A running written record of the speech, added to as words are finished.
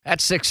At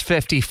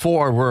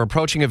 6:54, we're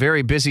approaching a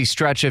very busy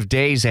stretch of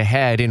days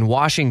ahead in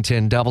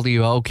Washington.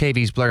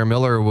 WOKV's Blair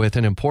Miller with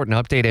an important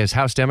update as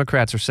House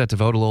Democrats are set to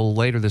vote a little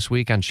later this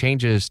week on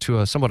changes to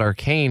a somewhat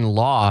arcane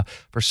law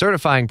for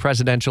certifying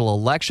presidential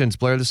elections.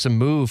 Blair, this is a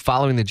move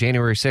following the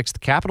January 6th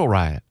Capitol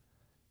riot.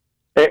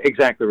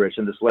 Exactly, Rich.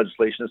 And this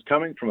legislation is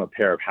coming from a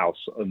pair of House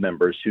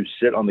members who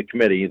sit on the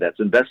committee that's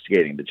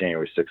investigating the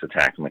January 6th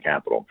attack on the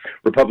Capitol.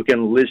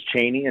 Republican Liz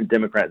Cheney and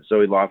Democrat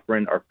Zoe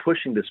Lofgren are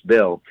pushing this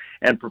bill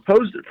and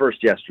proposed it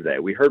first yesterday.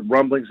 We heard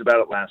rumblings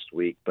about it last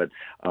week, but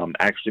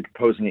actually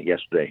proposing it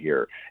yesterday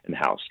here in the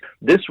House.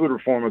 This would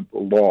reform a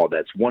law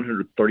that's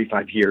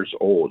 135 years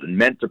old and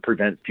meant to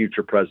prevent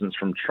future presidents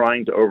from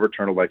trying to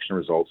overturn election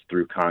results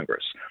through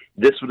Congress.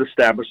 This would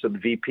establish that the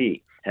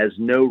VP has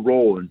no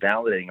role in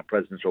validating a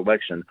presidential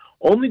election,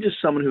 only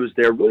just someone who is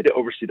there really to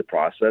oversee the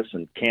process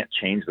and can't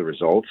change the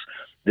results.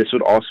 This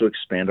would also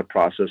expand a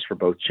process for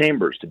both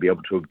chambers to be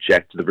able to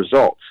object to the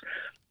results.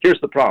 Here's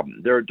the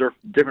problem. There are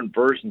different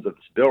versions of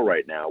this bill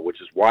right now,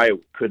 which is why it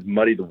could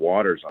muddy the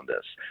waters on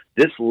this.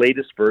 This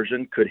latest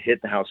version could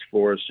hit the House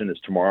floor as soon as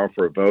tomorrow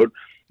for a vote,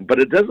 but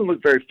it doesn't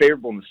look very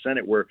favorable in the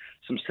Senate, where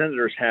some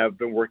senators have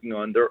been working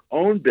on their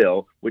own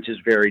bill, which is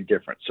very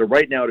different. So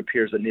right now it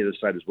appears that neither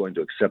side is willing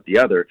to accept the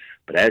other.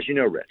 But as you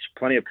know, Rich,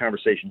 plenty of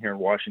conversation here in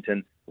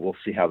Washington. We'll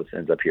see how this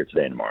ends up here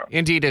today and tomorrow.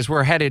 Indeed, as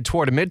we're headed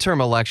toward a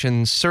midterm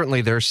election,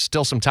 certainly there's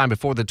still some time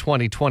before the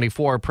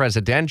 2024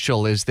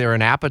 presidential. Is there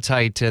an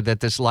appetite that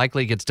this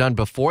likely gets done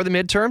before the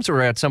midterms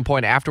or at some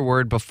point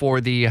afterward before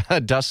the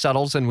dust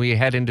settles and we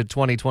head into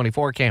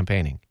 2024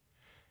 campaigning?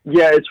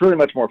 Yeah, it's really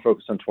much more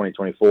focused on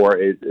 2024.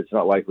 It's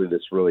not likely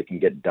this really can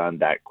get done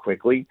that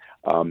quickly.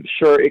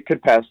 Sure, it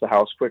could pass the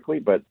House quickly,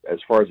 but as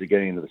far as it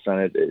getting into the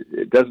Senate,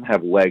 it doesn't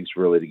have legs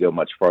really to go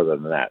much farther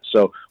than that.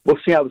 So we'll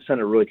see how the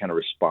Senate really kind of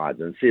responds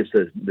and see if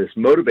this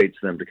motivates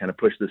them to kind of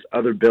push this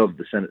other bill that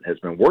the Senate has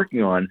been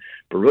working on,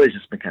 but really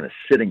just been kind of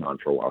sitting on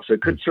for a while. So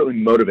it could certainly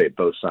motivate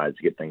both sides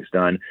to get things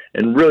done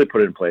and really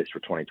put it in place for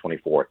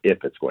 2024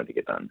 if it's going to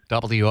get done.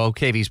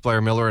 WOKV's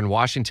Blair Miller in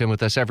Washington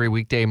with us every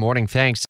weekday morning. Thanks.